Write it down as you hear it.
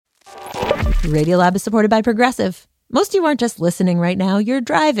Radiolab is supported by Progressive. Most of you aren't just listening right now. You're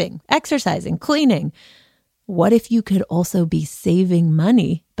driving, exercising, cleaning. What if you could also be saving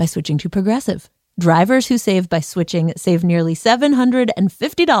money by switching to Progressive? Drivers who save by switching save nearly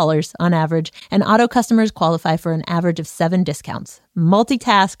 $750 on average, and auto customers qualify for an average of 7 discounts.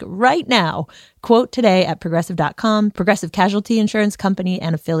 Multitask right now. Quote today at Progressive.com. Progressive Casualty Insurance Company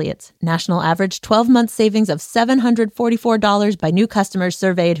and Affiliates. National average 12-month savings of $744 by new customers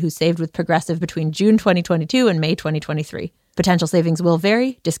surveyed who saved with Progressive between June 2022 and May 2023. Potential savings will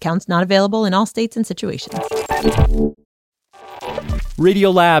vary. Discounts not available in all states and situations.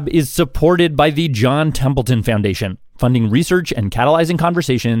 Radiolab is supported by the John Templeton Foundation, funding research and catalyzing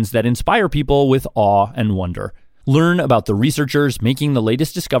conversations that inspire people with awe and wonder. Learn about the researchers making the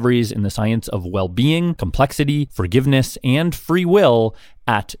latest discoveries in the science of well-being, complexity, forgiveness, and free will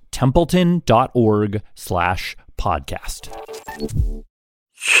at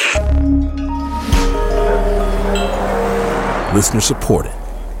templeton.org/podcast. Listener supported.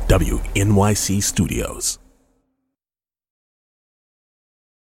 WNYC Studios.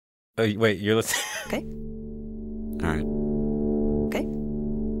 Oh, wait, you're listening? Okay. All right. Okay.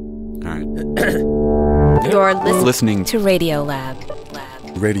 All right. You're Listening to Radiolab.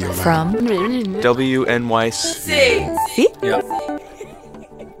 Radio Lab. From WNYC. See? Yeah.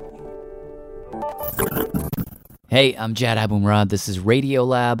 Hey, I'm Jad Abumrad. This is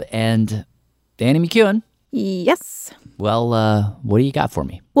Radiolab and Danny McEwen. Yes. Well, what do you got for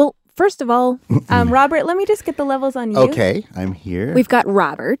me? Well, first of all, Robert, let me just get the levels on you. Okay, I'm here. We've got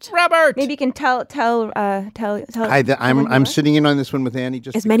Robert. Robert! Maybe you can tell. Hi, I'm sitting in on this one with Annie.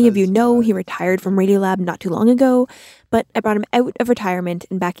 Just as many of you know, he retired from Radiolab not too long ago, but I brought him out of retirement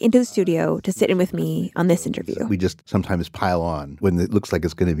and back into the studio to sit in with me on this interview. We just sometimes pile on when it looks like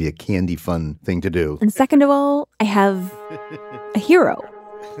it's going to be a candy fun thing to do. And second of all, I have a hero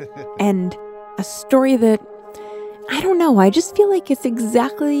and a story that, I don't know, I just feel like it's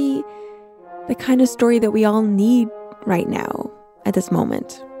exactly the kind of story that we all need right now at this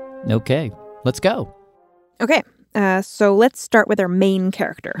moment. Okay, let's go. Okay, so let's start with our main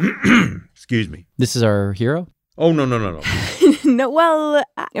character. Excuse me. This is our hero? Oh, no. No, well,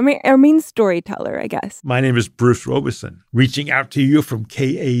 our main storyteller, I guess. My name is Bruce Robeson, reaching out to you from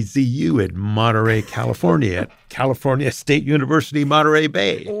KAZU in Monterey, California, at California State University, Monterey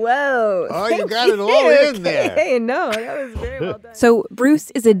Bay. Whoa. Oh, you got it all in there. Hey, no, that was very well done. So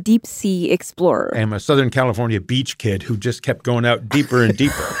Bruce is a deep sea explorer. I'm a Southern California beach kid who just kept going out deeper and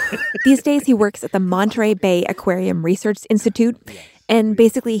deeper. These days, he works at the Monterey Bay Aquarium Research Institute. And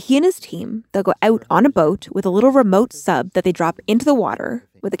basically, he and his team, they'll go out on a boat with a little remote sub that they drop into the water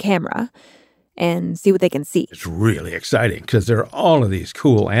with a camera and see what they can see. It's really exciting because there are all of these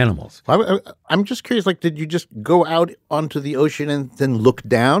cool animals. I'm just curious, like, did you just go out onto the ocean and then look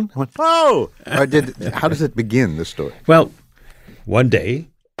down? I went, oh! Or how does it begin, the story? Well, one day...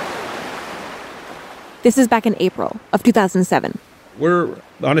 This is back in April of 2007. We're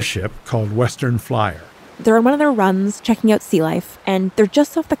on a ship called Western Flyer. They're on one of their runs, checking out sea life, and they're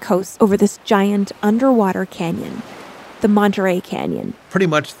just off the coast over this giant underwater canyon, the Monterey Canyon. Pretty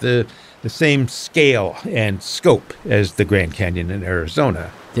much the same scale and scope as the Grand Canyon in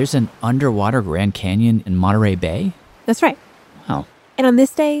Arizona. There's an underwater Grand Canyon in Monterey Bay? That's right. Wow. And on this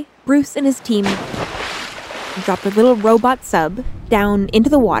day, Bruce and his team dropped a little robot sub down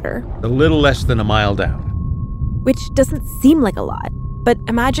into the water. A little less than a mile down. Which doesn't seem like a lot. But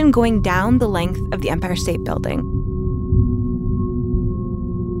imagine going down the length of the Empire State Building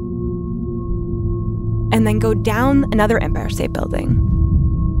and then go down another Empire State Building.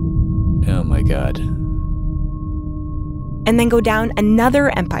 Oh, my God. And then go down another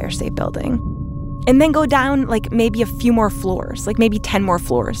Empire State Building. And then go down, like, maybe a few more floors, like maybe 10 more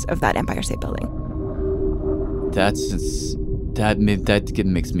floors of that Empire State Building. That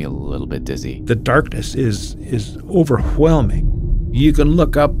makes me a little bit dizzy. The darkness is overwhelming. You can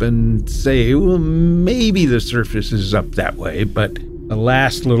look up and say, well, maybe the surface is up that way, but the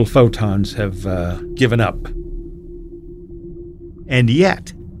last little photons have given up. And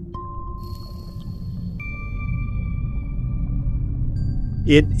yet,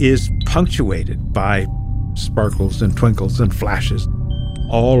 it is punctuated by sparkles and twinkles and flashes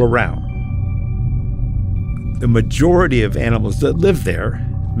all around. The majority of animals that live there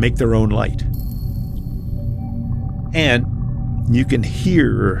make their own light. And you can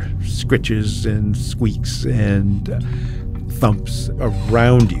hear scritches and squeaks and thumps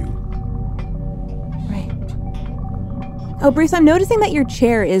around you. Right. Oh, Bruce, I'm noticing that your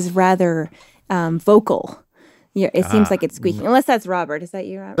chair is rather vocal. Yeah, it seems like it's squeaking. Unless that's Robert. Is that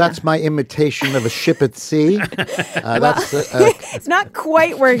you, Robert? That's my imitation of a ship at sea. It's not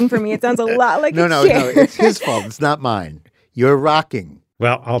quite working for me. It sounds a lot like no, a chair. it's his fault. It's not mine. You're rocking.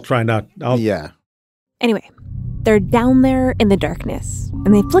 Well, I'll try not. Yeah. Anyway, they're down there in the darkness,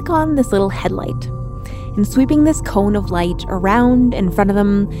 and they flick on this little headlight. And sweeping this cone of light around in front of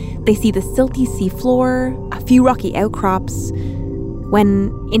them, they see the silty seafloor, a few rocky outcrops,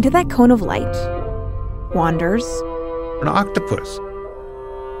 when into that cone of light wanders An octopus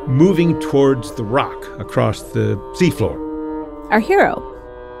moving towards the rock across the seafloor. our hero,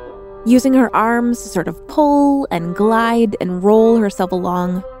 using her arms to sort of pull and glide and roll herself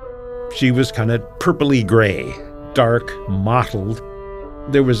along. She was kind of purpley gray, dark, mottled.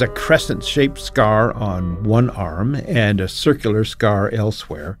 There was a crescent-shaped scar on one arm and a circular scar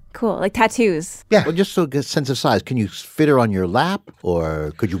elsewhere. Cool, like tattoos. Yeah. Well, just so get a sense of size, can you fit her on your lap,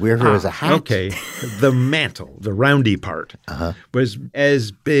 or could you wear her as a hat? Okay. The mantle, the roundy part, was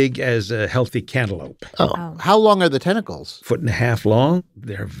as big as a healthy cantaloupe. Oh. How long are the tentacles? 1.5 feet long.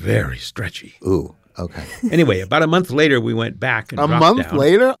 They're very stretchy. Ooh. Okay. Anyway, about a month later, we went back and A dropped month down.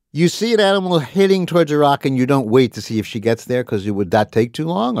 later? You see an animal heading towards a rock and you don't wait to see if she gets there because would that take too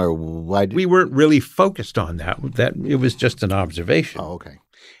long, or why? We weren't really focused on that. It was just an observation. Oh, okay.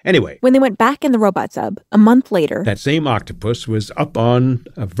 Anyway, When they went back in the robot sub, a month later, that same octopus was up on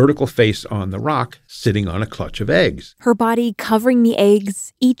a vertical face on the rock, sitting on a clutch of eggs, her body covering the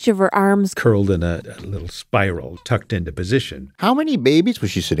eggs, each of her arms. curled in a little spiral, tucked into position. How many babies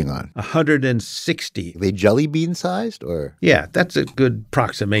was she sitting on? 160. Are they jelly bean sized, or? Yeah, that's a good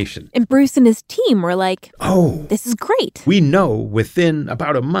approximation. And Bruce and his team were like, Oh, this is great. we know within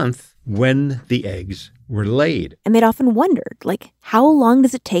about a month when the eggs were laid. And they'd often wondered, like, how long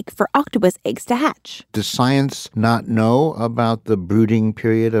does it take for octopus eggs to hatch? Does science not know about the brooding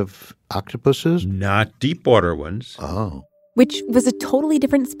period of octopuses? Not deep water ones. Oh. Which was a totally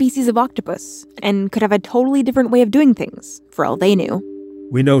different species of octopus and could have a totally different way of doing things, for all they knew.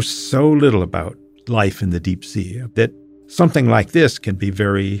 We know so little about life in the deep sea that something like this can be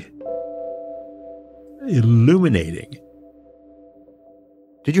very illuminating.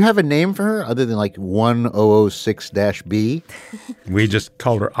 Did you have a name for her other than like 1006-B? We just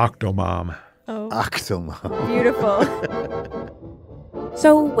called her Octomom. Oh. Octomom. Beautiful.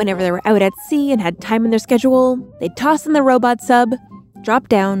 So, whenever they were out at sea and had time in their schedule, they'd toss in the robot sub, drop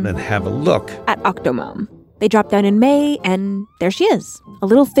down And have a look. at Octomom. They dropped down in May, and there she is, a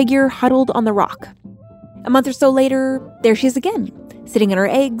little figure huddled on the rock. A month or so later, there she is again, sitting on her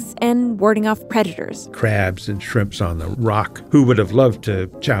eggs and warding off predators. Crabs and shrimps on the rock. Who would have loved to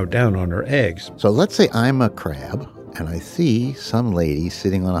chow down on her eggs? So let's say I'm a crab and I see some lady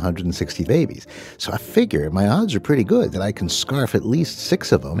sitting on 160 babies. So I figure my odds are pretty good that I can scarf at least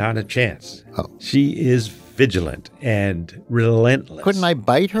 6 of them. Not a chance. Oh. She is vigilant and relentless. Couldn't I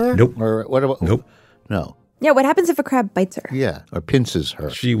bite her? Nope. Or what about? Nope. No. Yeah, what happens if a crab bites her? Yeah. Or pinces her.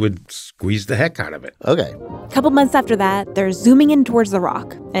 She would squeeze the heck out of it. Okay. A couple months after that, they're zooming in towards the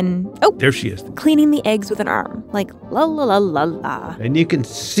rock and, There she is. cleaning the eggs with an arm. Like, la la la la la. And you can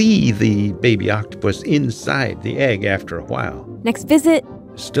see the baby octopus inside the egg after a while. Next visit,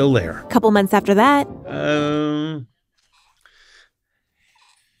 Still there. a couple months after that,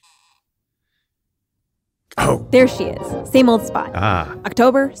 Oh. there she is. Same old spot. Ah,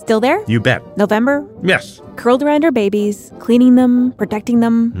 October, still there? you bet. November, Yes. curled around her babies, cleaning them, protecting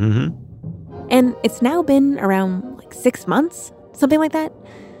them. Mm-hmm. And it's now been around like 6 months, something like that.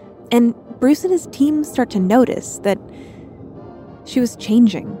 And Bruce and his team start to notice that she was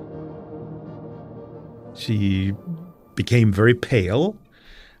changing. She became very pale.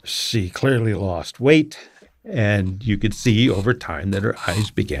 She clearly lost weight. And you could see over time that her eyes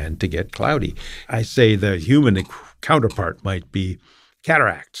began to get cloudy. I say the human counterpart might be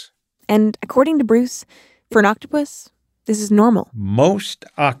cataracts. And according to Bruce, for an octopus, this is normal. Most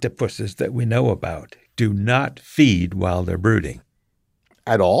octopuses that we know about do not feed while they're brooding.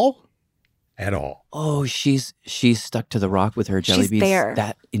 At all? At all. Oh, she's stuck to the rock with her jelly She's beans there.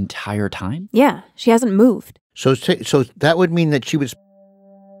 that entire time? Yeah, she hasn't moved. So that would mean that she was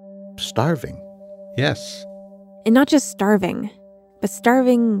starving. Yes. And not just starving, but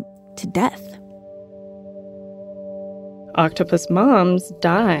starving to death. Octopus moms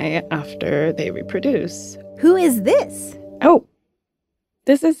die after they reproduce. Who is this? Oh,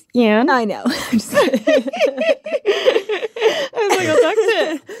 this is Yan. I know. I was like, I'll talk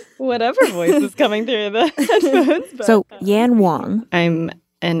to whatever voice is coming through the headphones. But, So, Yan Wong. I'm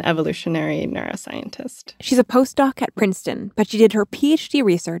an evolutionary neuroscientist. She's a postdoc at Princeton, but she did her PhD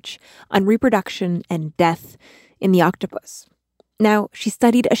research on reproduction and death in the octopus. Now, she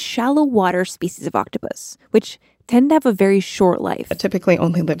studied a shallow water species of octopus, which tend to have a very short life. It typically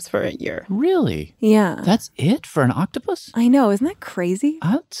only lives for a year. Really? Yeah. That's it for an octopus? I know. Isn't that crazy?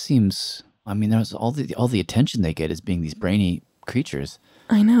 That seems... I mean, there's all the attention they get as being these brainy creatures.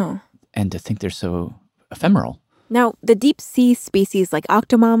 I know. And to think they're so ephemeral. Now, the deep sea species like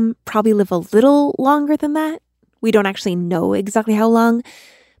Octomom probably live a little longer than that. We don't actually know exactly how long.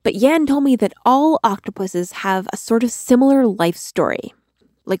 But Yan told me that all octopuses have a sort of similar life story.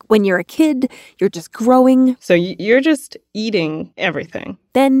 Like when you're a kid, you're just growing. So you're just eating everything.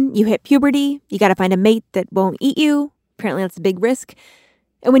 Then you hit puberty. You got to find a mate that won't eat you. Apparently that's a big risk.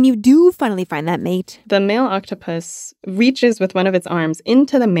 And when you do finally find that mate, the male octopus reaches with one of its arms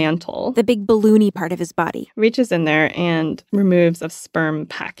into the mantle. The big balloony part of his body. Reaches in there and removes a sperm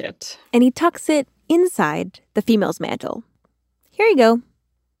packet. And he tucks it inside the female's mantle. Here you go.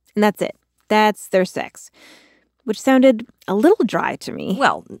 And that's it. That's their sex. Which sounded a little dry to me.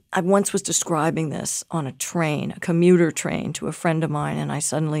 Well, I once was describing this on a train, a commuter train, to a friend of mine, and I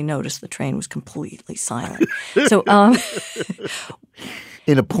suddenly noticed the train was completely silent. So,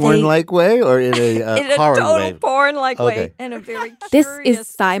 in a porn-like way or in a horror total way? Porn-like way. In a very This is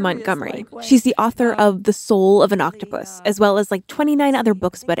Cy Montgomery. She's the author of The Soul of an Octopus, as well as like 29 other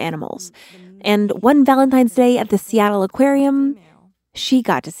books about animals. And one Valentine's Day at the Seattle Aquarium, she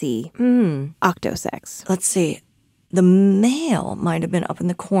got to see octosex. Let's see. The male might have been up in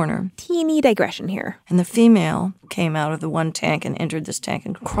the corner. Teeny digression here. And the female came out of the one tank and entered this tank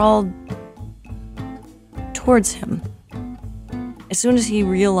and crawled towards him. As soon as he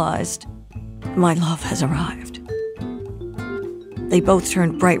realized, my love has arrived, they both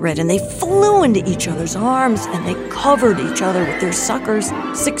turned bright red and they flew into each other's arms and they covered each other with their suckers.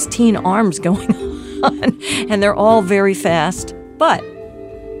 16 arms going on. And they're all very fast. But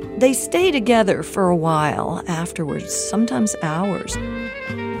they stay together for a while afterwards, sometimes hours.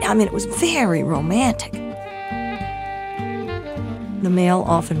 I mean, it was very romantic. The male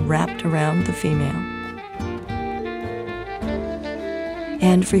often wrapped around the female.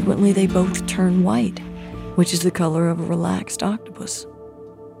 And frequently they both turn white, which is the color of a relaxed octopus.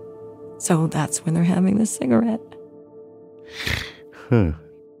 So that's when they're having the cigarette.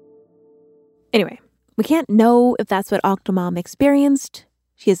 Anyway, we can't know if that's what Octomom experienced.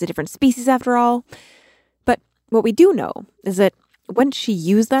 She is a different species after all. But what we do know is that once she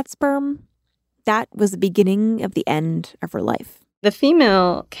used that sperm, that was the beginning of the end of her life. The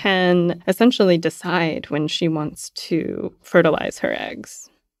female can essentially decide when she wants to fertilize her eggs.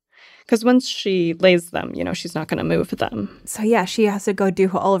 Because once she lays them, she's not going to move them. So yeah, she has to go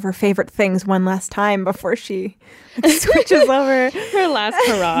do all of her favorite things one last time before she switches over. Her last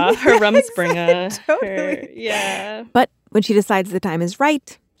hurrah, her Rumspringa. Totally. Yeah. But when she decides the time is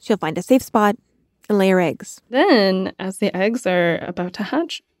right, she'll find a safe spot and lay her eggs. Then, as the eggs are about to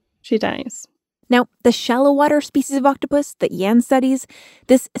hatch, she dies. Now, the shallow water species of octopus that Yan studies,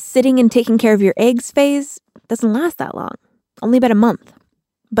 this sitting and taking care of your eggs phase doesn't last that long, only about a month.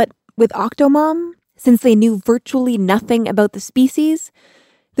 But with Octomom, since they knew virtually nothing about the species,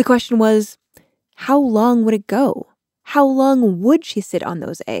 the question was, how long would it go? How long would she sit on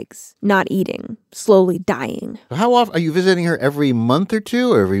those eggs, not eating, slowly dying? How often? Are you visiting her every month or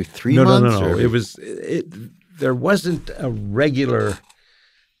two or every 3 months? No. Or? There wasn't a regular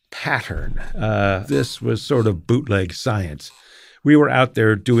pattern. This was sort of bootleg science. We were out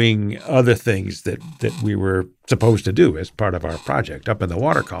there doing other things that we were supposed to do as part of our project up in the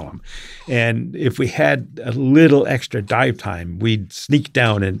water column. And if we had a little extra dive time, we'd sneak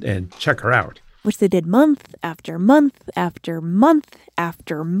down and check her out. Which they did month after month after month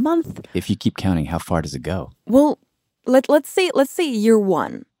after month. If you keep counting, how far does it go? Well, let's say year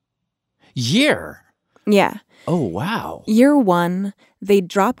one. Year? Yeah. Oh, wow. Year one, they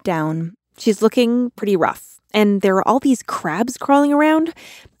drop down. She's looking pretty rough. And there are all these crabs crawling around.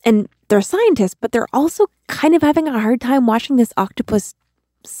 And they're scientists, but they're also kind of having a hard time watching this octopus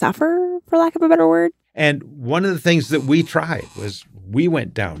suffer, for lack of a better word. And one of the things that we tried was we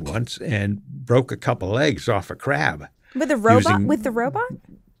went down once and broke a couple legs off a crab. With a robot? With the robot?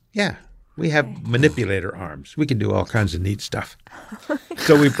 Yeah. We have manipulator arms. We can do all kinds of neat stuff.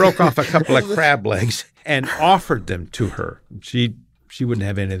 So we broke off a couple of crab legs and offered them to her. She wouldn't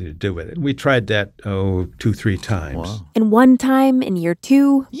have anything to do with it. We tried that, 2-3 times. Wow. And one time in year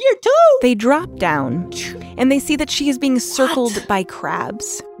two, they drop down and they see that she is being circled by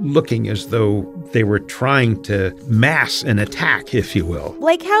crabs. Looking as though they were trying to mass an attack, if you will.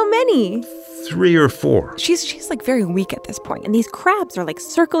 Like how many? 3 or 4. She's like very weak at this point, and these crabs are like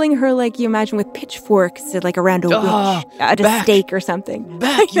circling her, like you imagine with pitchforks, like around a witch at a stake or something.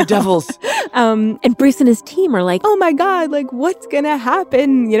 Back, you devils! And Bruce and his team are like, oh my god, like what's gonna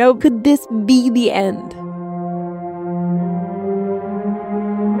happen? You know, could this be the end?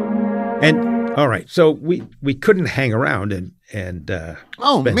 And all right, so we couldn't hang around and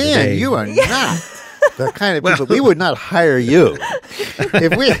oh spend the man, day. you are not the kind of people. We would not hire you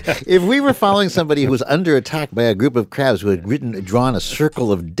if we were following somebody who was under attack by a group of crabs who had drawn a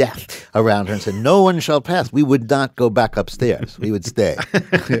circle of death around her and said, "No one shall pass." We would not go back upstairs. We would stay.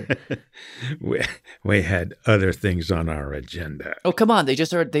 we had other things on our agenda. Oh, come on. They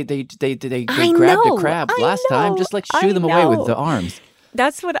just are. They grabbed know, a crab I last time. know, Just like I shoo them away with know. the arms.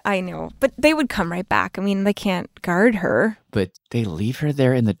 That's what I know. But they would come right back. I mean, they can't guard her. But they leave her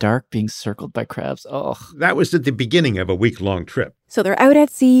there in the dark being circled by crabs. Oh. That was at the beginning of a week-long trip. So they're out at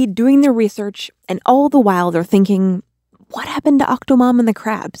sea doing their research, and all the while they're thinking, what happened to Octomom and the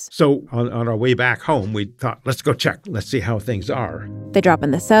crabs? So on our way back home, we thought, let's go check. Let's see how things are. They drop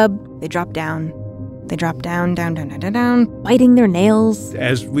in the sub, they drop down. They drop down, biting their nails.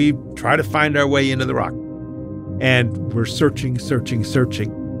 As we try to find our way into the rock. And we're searching.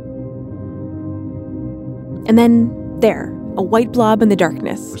 And then there, a white blob in the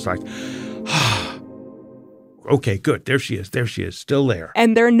darkness. It's like, okay, good. There she is, still there.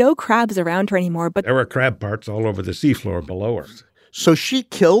 And there are no crabs around her anymore, but There were crab parts all over the seafloor below her. So she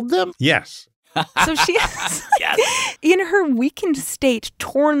killed them? Yes. so she has, in her weakened state,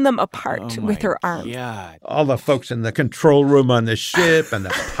 torn them apart with her arm. Yeah. All the folks in the control room on the ship and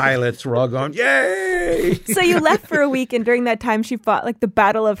the pilots were all going, yay! So you left for a week, and during that time, she fought like the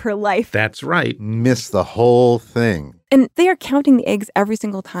battle of her life. That's right. Missed the whole thing. And they are counting the eggs every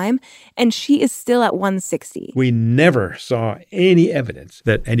single time, and she is still at 160. We never saw any evidence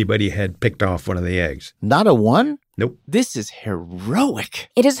that anybody had picked off one of the eggs. Not a one? Nope. This is heroic.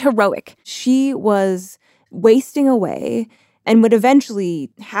 It is heroic. She was wasting away and would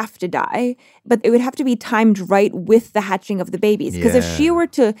eventually have to die, but it would have to be timed right with the hatching of the babies. Because if she were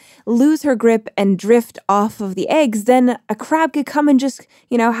to lose her grip and drift off of the eggs, then a crab could come and just,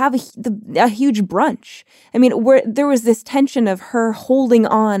 have a huge brunch. I mean, there was this tension of her holding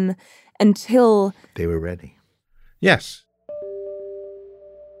on until they were ready. Yes.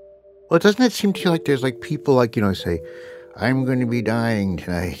 Well, doesn't it seem to you like there's like people say, I'm going to be dying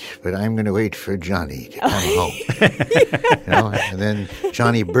tonight, but I'm going to wait for Johnny to come home. And then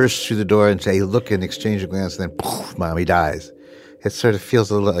Johnny bursts through the door and look and exchange a glance, and then poof, Mommy dies. It sort of feels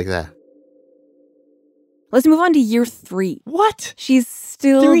a little like that. Let's move on to year 3. What? She's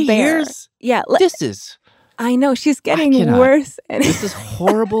still 3 there. years? Yeah. This is... I know. She's getting worse. And this is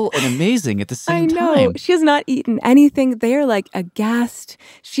horrible and amazing at the same time. I know. She has not eaten anything. They are like aghast.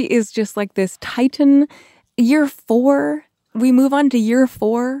 She is just like this titan. Year 4, we move on to year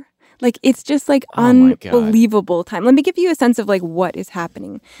 4. Like, it's just like unbelievable time. Let me give you a sense of like what is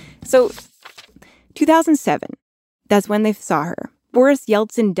happening. So 2007, that's when they saw her. Boris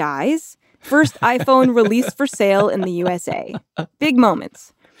Yeltsin dies. First iPhone released for sale in the USA. Big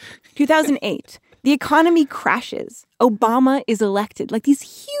moments. 2008, the economy crashes. Obama is elected. Like, these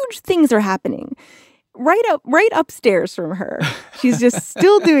huge things are happening. Right upstairs from her. She's just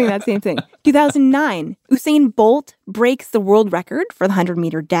still doing that same thing. 2009, Usain Bolt breaks the world record for the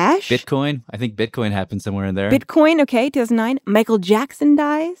 100-meter dash. Bitcoin? I think Bitcoin happened somewhere in there. Bitcoin, okay, 2009. Michael Jackson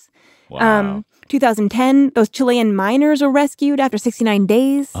dies. Wow. 2010, those Chilean miners were rescued after 69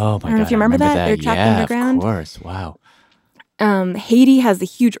 days. Oh, my God. I don't know if you remember that. They're trapped underground. Of course. Wow. Haiti has the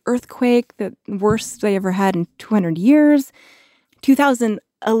huge earthquake, the worst they ever had in 200 years.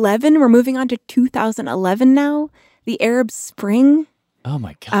 2011, we're moving on to 2011 now. The Arab Spring. Oh,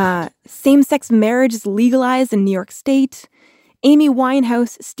 my God. Same-sex marriage is legalized in New York State. Amy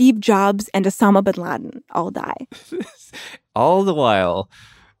Winehouse, Steve Jobs, and Osama bin Laden all die. All the while,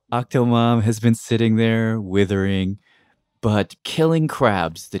 Octomom has been sitting there withering, but killing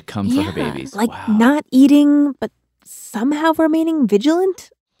crabs that come for her babies. Like not eating, but somehow remaining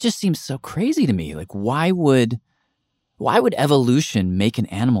vigilant. Just seems so crazy to me. Like, why would evolution make an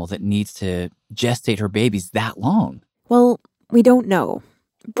animal that needs to gestate her babies that long? Well, we don't know.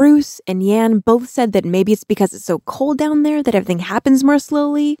 Bruce and Yan both said that maybe it's because it's so cold down there that everything happens more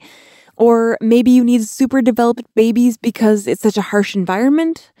slowly. Or maybe you need super developed babies because it's such a harsh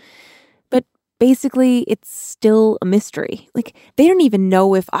environment. But basically, it's still a mystery. Like, they don't even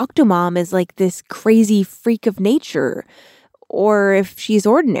know if Octomom is like this crazy freak of nature or if she's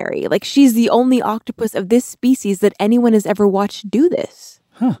ordinary. Like, she's the only octopus of this species that anyone has ever watched do this.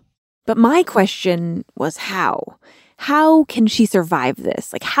 Huh. But my question was how. how can she survive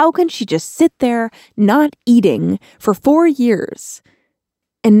this? Like, how can she just sit there not eating for 4 years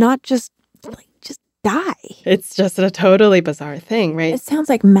and not just die? It's just a totally bizarre thing, right? It sounds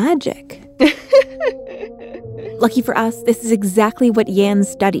like magic. Lucky for us, this is exactly what Yan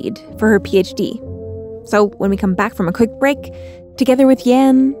studied for her PhD. So when we come back from a quick break, together with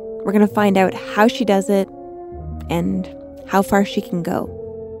Yan, we're going to find out how she does it and how far she can go.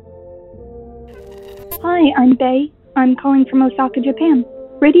 Hi, I'm Bae. I'm calling from Osaka, Japan.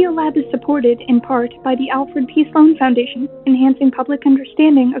 Radiolab is supported in part by the Alfred P. Sloan Foundation, enhancing public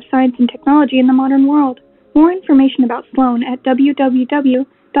understanding of science and technology in the modern world. More information about Sloan at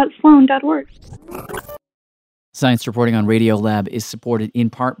www.sloan.org. Science reporting on Radiolab is supported in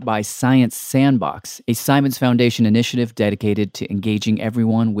part by Science Sandbox, a Simons Foundation initiative dedicated to engaging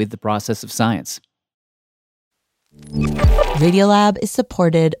everyone with the process of science. Radiolab is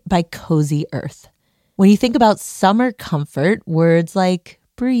supported by Cozy Earth. When you think about summer comfort, words like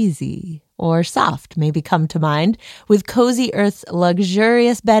breezy or soft maybe come to mind. With Cozy Earth's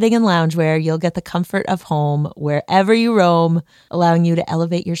luxurious bedding and loungewear, you'll get the comfort of home wherever you roam, allowing you to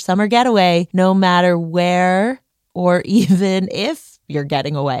elevate your summer getaway no matter where or even if you're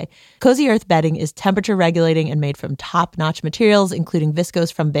getting away. Cozy Earth bedding is temperature regulating and made from top-notch materials, including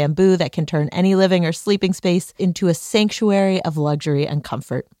viscose from bamboo that can turn any living or sleeping space into a sanctuary of luxury and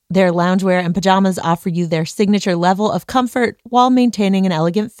comfort. Their loungewear and pajamas offer you their signature level of comfort while maintaining an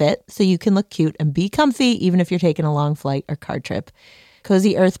elegant fit, so you can look cute and be comfy even if you're taking a long flight or car trip.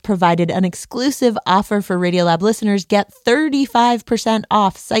 Cozy Earth provided an exclusive offer for Radiolab listeners. Get 35%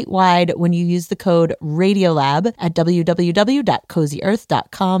 off site-wide when you use the code RADIOLAB at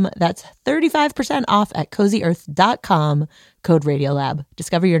www.cozyearth.com. That's 35% off at cozyearth.com, code RADIOLAB.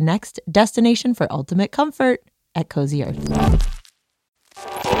 Discover your next destination for ultimate comfort at Cozy Earth.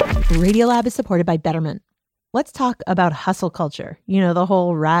 Radiolab is supported by Betterment. Let's talk about hustle culture. You know, the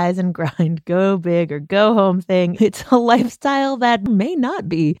whole rise and grind, go big or go home thing. It's a lifestyle that may not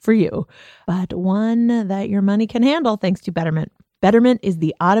be for you, but one that your money can handle thanks to Betterment. Betterment is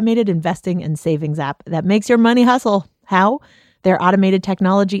the automated investing and savings app that makes your money hustle. How? Their automated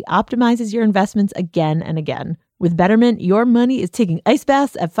technology optimizes your investments again and again. With Betterment, your money is taking ice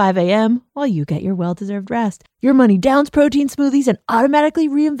baths at 5 a.m. while you get your well-deserved rest. Your money downs protein smoothies and automatically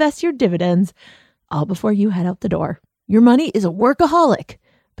reinvests your dividends, all before you head out the door. Your money is a workaholic,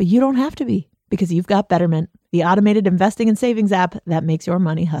 but you don't have to be because you've got Betterment, the automated investing and savings app that makes your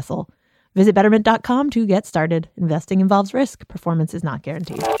money hustle. Visit Betterment.com to get started. Investing involves risk. Performance is not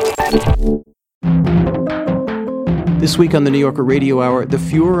guaranteed. This week on the New Yorker Radio Hour, the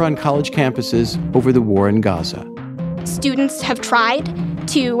furor on college campuses over the war in Gaza. Students have tried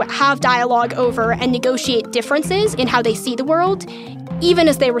to have dialogue over and negotiate differences in how they see the world, even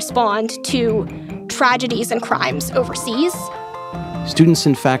as they respond to tragedies and crimes overseas. Students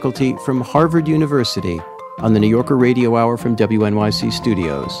and faculty from Harvard University on the New Yorker Radio Hour from WNYC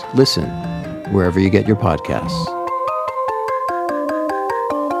Studios. Listen wherever you get your podcasts.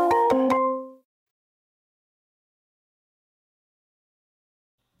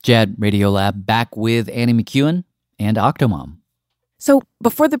 Jad, Radiolab, back with Annie McEwen and Octomom. So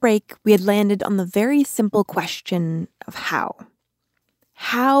before the break, we had landed on the very simple question of how.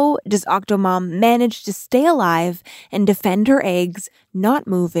 How does Octomom manage to stay alive and defend her eggs, not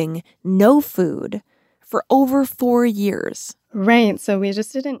moving, no food, for over 4 years? Right, so we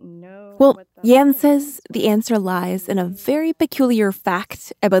just didn't know. Well, Yan says the answer lies in a very peculiar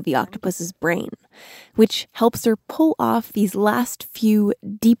fact about the octopus's brain, which helps her pull off these last few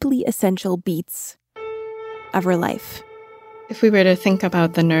deeply essential beats of her life. If we were to think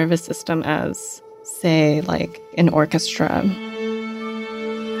about the nervous system as, say, like an orchestra,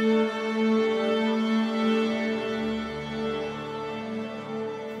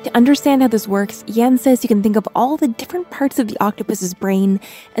 to understand how this works, Yan says you can think of all the different parts of the octopus's brain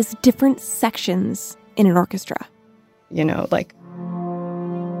as different sections in an orchestra. You know, like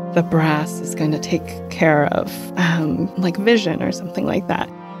the brass is going to take care of like vision or something like that.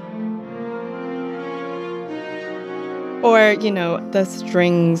 Or, you know, the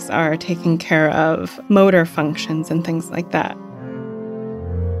strings are taking care of motor functions and things like that.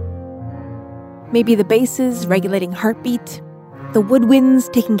 Maybe the basses regulating heartbeat, the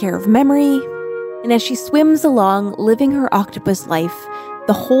woodwinds taking care of memory, and as she swims along, living her octopus life,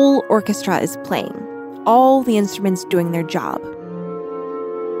 the whole orchestra is playing, all the instruments doing their job.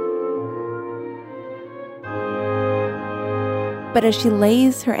 But as she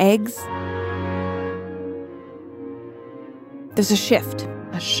lays her eggs, there's a shift.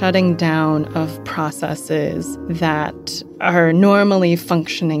 A shutting down of processes that are normally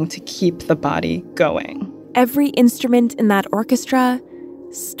functioning to keep the body going. every instrument in that orchestra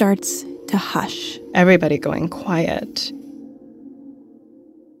starts to hush. Everybody going quiet.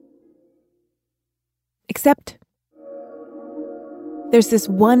 Except there's this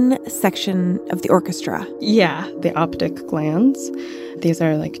one section of the orchestra. Yeah, the optic glands. These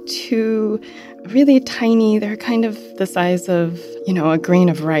are like two really tiny, they're kind of the size of, a grain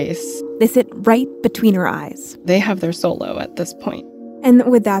of rice. They sit right between her eyes. They have their solo at this point. And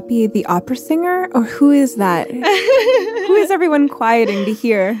would that be the opera singer? Or who is that? Who is everyone quieting to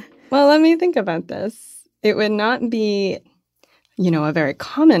hear? Well, let me think about this. It would not be, a very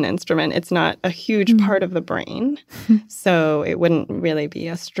common instrument. It's not a huge part of the brain. So it wouldn't really be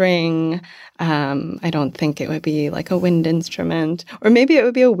a string. I don't think it would be like a wind instrument. Or maybe it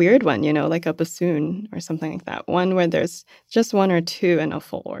would be a weird one, like a bassoon or something like that. One where there's just one or two in a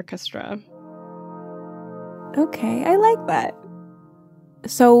full orchestra. Okay, I like that.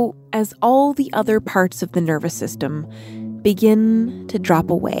 So as all the other parts of the nervous system begin to drop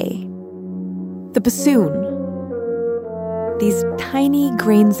away, the bassoon, these tiny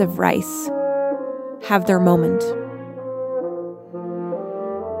grains of rice, have their moment.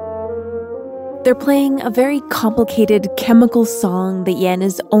 They're playing a very complicated chemical song that Yen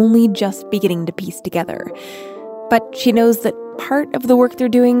is only just beginning to piece together. But she knows that part of the work they're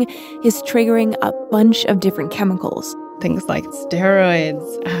doing is triggering a bunch of different chemicals. Things like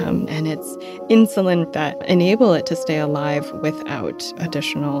steroids and it's insulin that enable it to stay alive without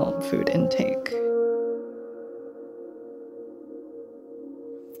additional food intake.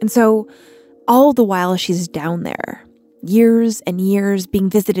 And so, all the while she's down there, years and years being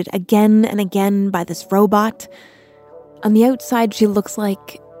visited again and again by this robot, on the outside she looks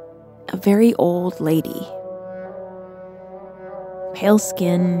like a very old lady. Pale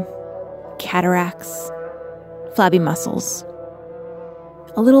skin, cataracts, flabby muscles.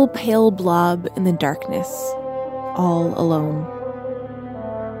 A little pale blob in the darkness, all alone.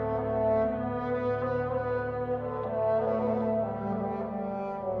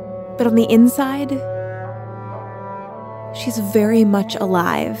 But on the inside, she's very much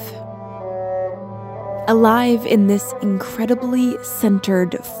alive. Alive in this incredibly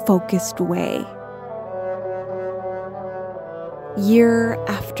centered, focused way. Year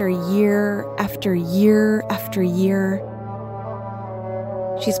after year after year after year,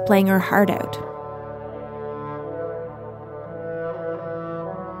 she's playing her heart out.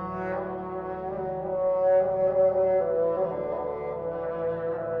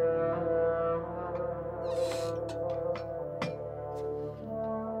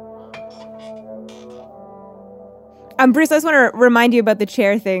 Bruce, I just want to remind you about the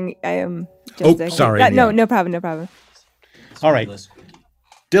chair thing. Sorry. No problem. All right.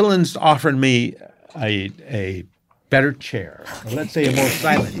 Dylan's offering me a better chair. Let's say a more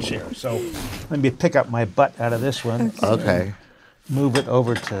silent chair. So let me pick up my butt out of this one. Okay. Move it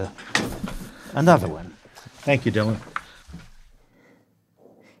over to another one. Thank you, Dylan.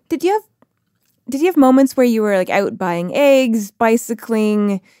 Did you have moments where you were like out buying eggs,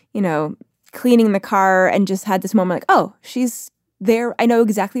 bicycling, cleaning the car, and just had this moment like, oh, she's there. I know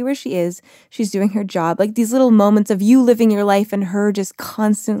exactly where she is. She's doing her job. Like these little moments of you living your life and her just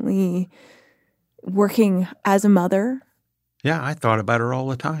constantly working as a mother. Yeah, I thought about her all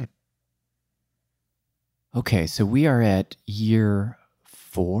the time. Okay, so we are at year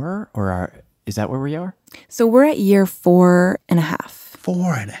 4, is that where we are? So we're at year 4.5.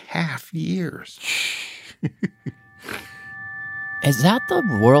 4.5 years. Is that the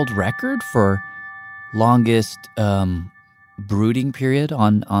world record for longest brooding period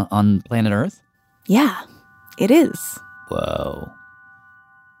on planet Earth? Yeah, it is. Whoa.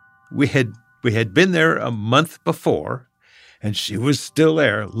 We had been there a month before, and she was still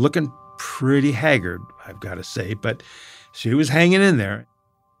there, looking pretty haggard, I've got to say, but she was hanging in there.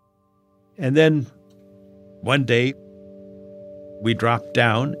 And then one day, we dropped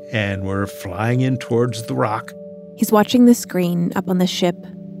down and we're flying in towards the rock. He's watching the screen up on the ship,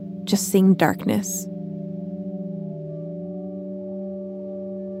 just seeing darkness.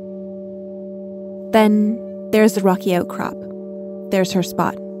 Then there's the rocky outcrop. There's her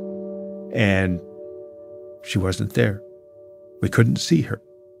spot. And she wasn't there. We couldn't see her.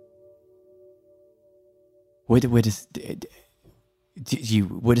 What does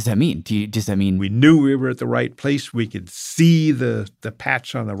that mean? Does that mean we knew we were at the right place? We could see the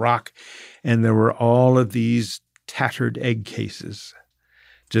patch on the rock, and there were all of these tattered egg cases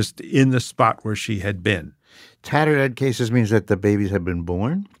just in the spot where she had been. Tattered egg cases means that the babies have been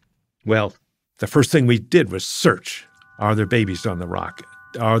born? Well, the first thing we did was search. Are there babies on the rock?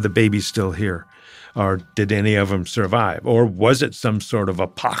 Are the babies still here? Or did any of them survive? Or was it some sort of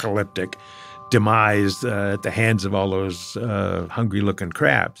apocalyptic demise at the hands of all those hungry-looking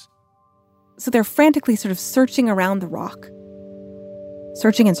crabs. So they're frantically sort of searching around the rock.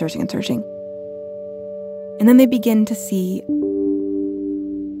 Searching and searching and searching. And then they begin to see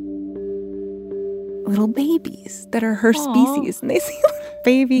little babies that are her species. And they see a little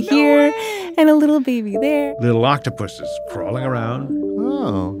baby here and a little baby there. Little octopuses crawling around.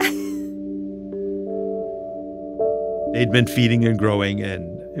 Oh. They'd been feeding and growing,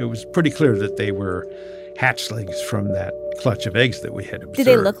 and it was pretty clear that they were hatchlings from that clutch of eggs that we had observed. Did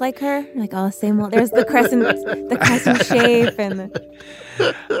they look like her? Like, oh, same old. There's the crescent shape and the...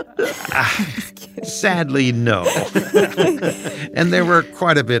 Sadly, no. And they were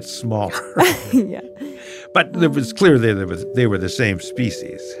quite a bit smaller. Yeah. But it was clear they were the same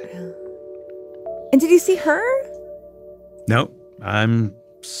species. And did you see her? No, I'm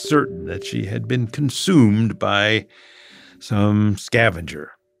certain that she had been consumed by some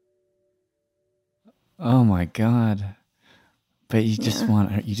scavenger. Oh my God. But you just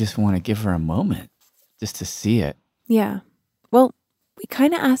want to give her a moment just to see it. Yeah. Well, we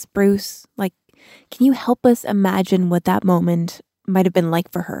kind of asked Bruce, like, can you help us imagine what that moment might have been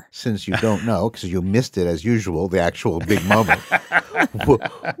like for her? Since you don't know, because you missed it as usual, the actual big moment.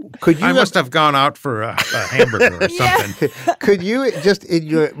 I must have gone out for a hamburger or something. Could you just, in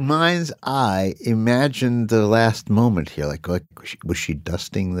your mind's eye, imagine the last moment here? Like was she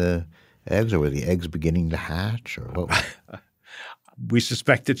dusting the eggs, or were the eggs beginning to hatch, or what? We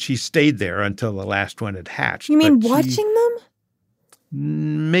suspect that she stayed there until the last one had hatched. You mean watching them?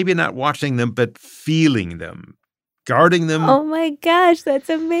 Maybe not watching them, but feeling them, guarding them. Oh my gosh, that's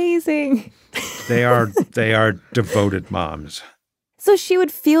amazing. They are devoted moms. So she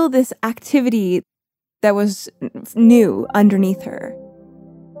would feel this activity that was new underneath her,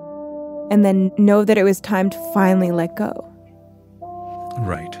 and then know that it was time to finally let go.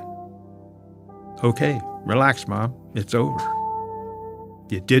 Right. Okay, relax, Mom. It's over.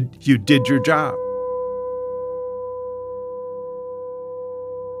 You did your job.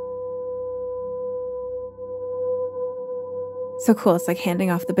 So cool. It's like handing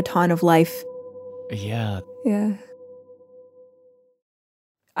off the baton of life. Yeah. Yeah.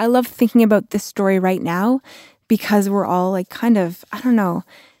 I love thinking about this story right now because we're all like kind of, I don't know,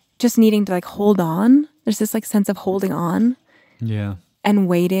 just needing to like hold on. There's this like sense of holding on. Yeah. And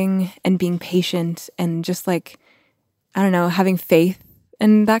waiting and being patient and just like, I don't know, having faith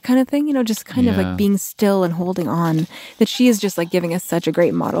and that kind of thing, you know, just kind of like being still and holding on, that she is just like giving us such a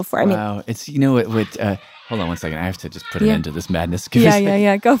great model for. Wow. It's, you know, hold on one second. I have to just put an end to this madness.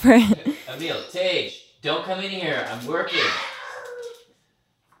 Yeah. Go for it. Emil, Tage, don't come in here. I'm working.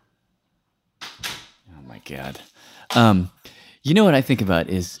 Oh my God. You know what I think about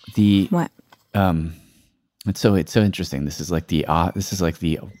is the what? It's so interesting. This is like the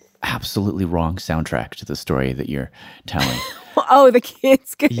absolutely wrong soundtrack to the story that you're telling. Oh, the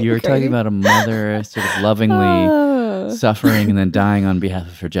kids. You're talking about a mother sort of lovingly suffering and then dying on behalf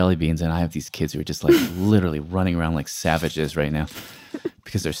of her jelly beans, and I have these kids who are just like literally running around like savages right now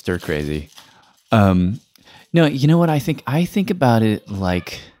because they're stir crazy. No, you know what I think? I think about it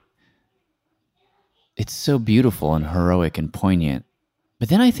like it's so beautiful and heroic and poignant, but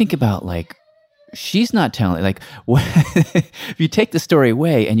then I think about like she's not telling, like, if you take the story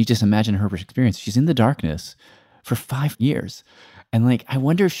away and you just imagine her experience, she's in the darkness for 5 years. And like, I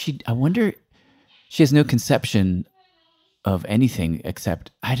wonder she has no conception of anything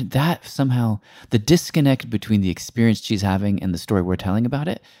except that somehow the disconnect between the experience she's having and the story we're telling about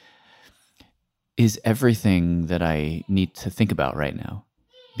it is everything that I need to think about right now,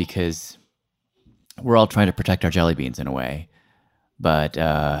 because we're all trying to protect our jelly beans in a way. But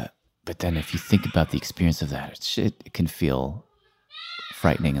then if you think about the experience of that, it can feel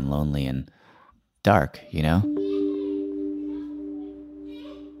frightening and lonely and dark, you know?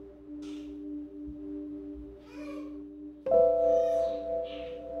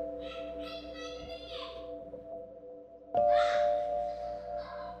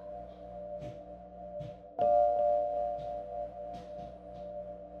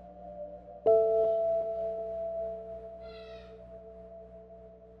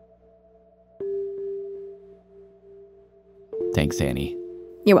 Thanks, Annie.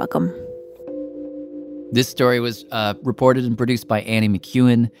 You're welcome. This story was reported and produced by Annie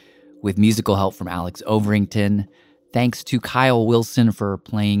McEwen with musical help from Alex Overington. Thanks to Kyle Wilson for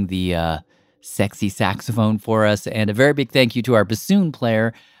playing the sexy saxophone for us. And a very big thank you to our bassoon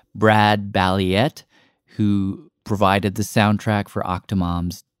player, Brad Balliet, who provided the soundtrack for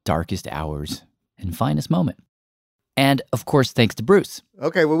Octomom's darkest hours and finest moment. And, of course, thanks to Bruce.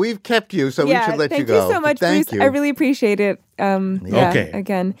 Okay, well, we've kept you, so we should let you go. Thank you so much, Bruce. I really appreciate it.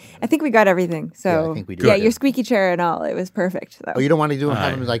 Again, I think we got everything. So, I think we did. Yeah, your squeaky chair and all. It was perfect, though. Oh, you don't want to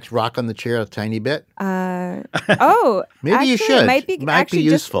have him like rock on the chair a tiny bit? Maybe actually, you should. It might be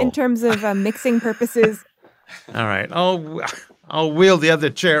useful. just in terms of mixing purposes. All right, I'll wheel the other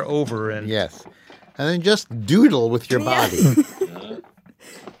chair over and yes, and then just doodle with your body.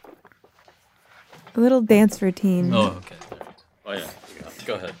 A little dance routine. Oh, okay. Oh, yeah.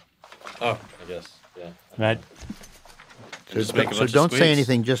 Go ahead. Oh, I guess. Yeah. Right. So don't say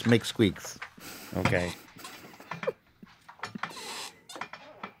anything, just make squeaks. Okay.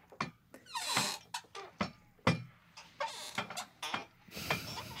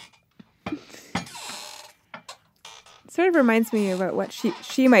 Sort of reminds me about what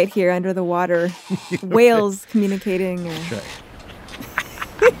she might hear under the water. Whales communicating.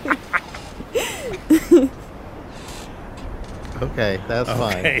 Okay, that's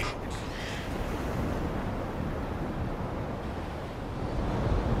fine.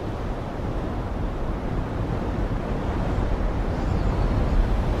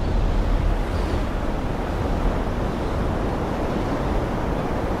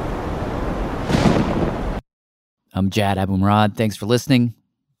 I'm Jad Abumrad. Thanks for listening.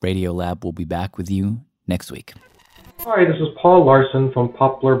 Radiolab will be back with you next week. Hi, this is Paul Larson from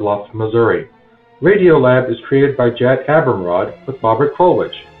Poplar Bluff, Missouri. Radiolab is created by Jad Abumrad with Robert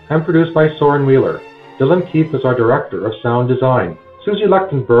Krulwich and produced by Soren Wheeler. Dylan Keefe is our director of sound design. Susie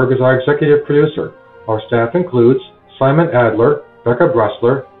Lechtenberg is our executive producer. Our staff includes Simon Adler, Becca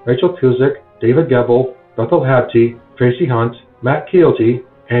Bressler, Rachel Kuzik, David Gebel, Bethel Habte, Tracy Hunt, Matt Keelty,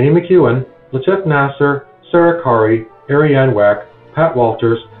 Annie McEwen, Latif Nasser, Sarah Kari, Ariane Wack, Pat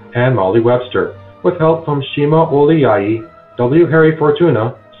Walters, and Molly Webster, with help from Shima Oliyai, W. Harry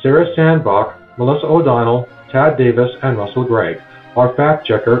Fortuna, Sarah Sandbach, Melissa O'Donnell, Tad Davis, and Russell Gregg. Our fact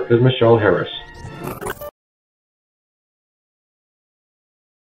checker is Michelle Harris.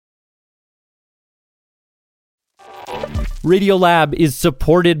 Radiolab is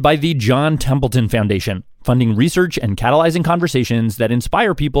supported by the John Templeton Foundation, funding research and catalyzing conversations that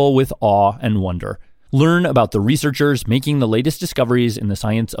inspire people with awe and wonder. Learn about the researchers making the latest discoveries in the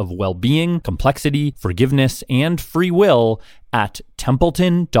science of well-being, complexity, forgiveness, and free will at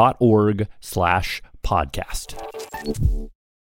templeton.org/podcast.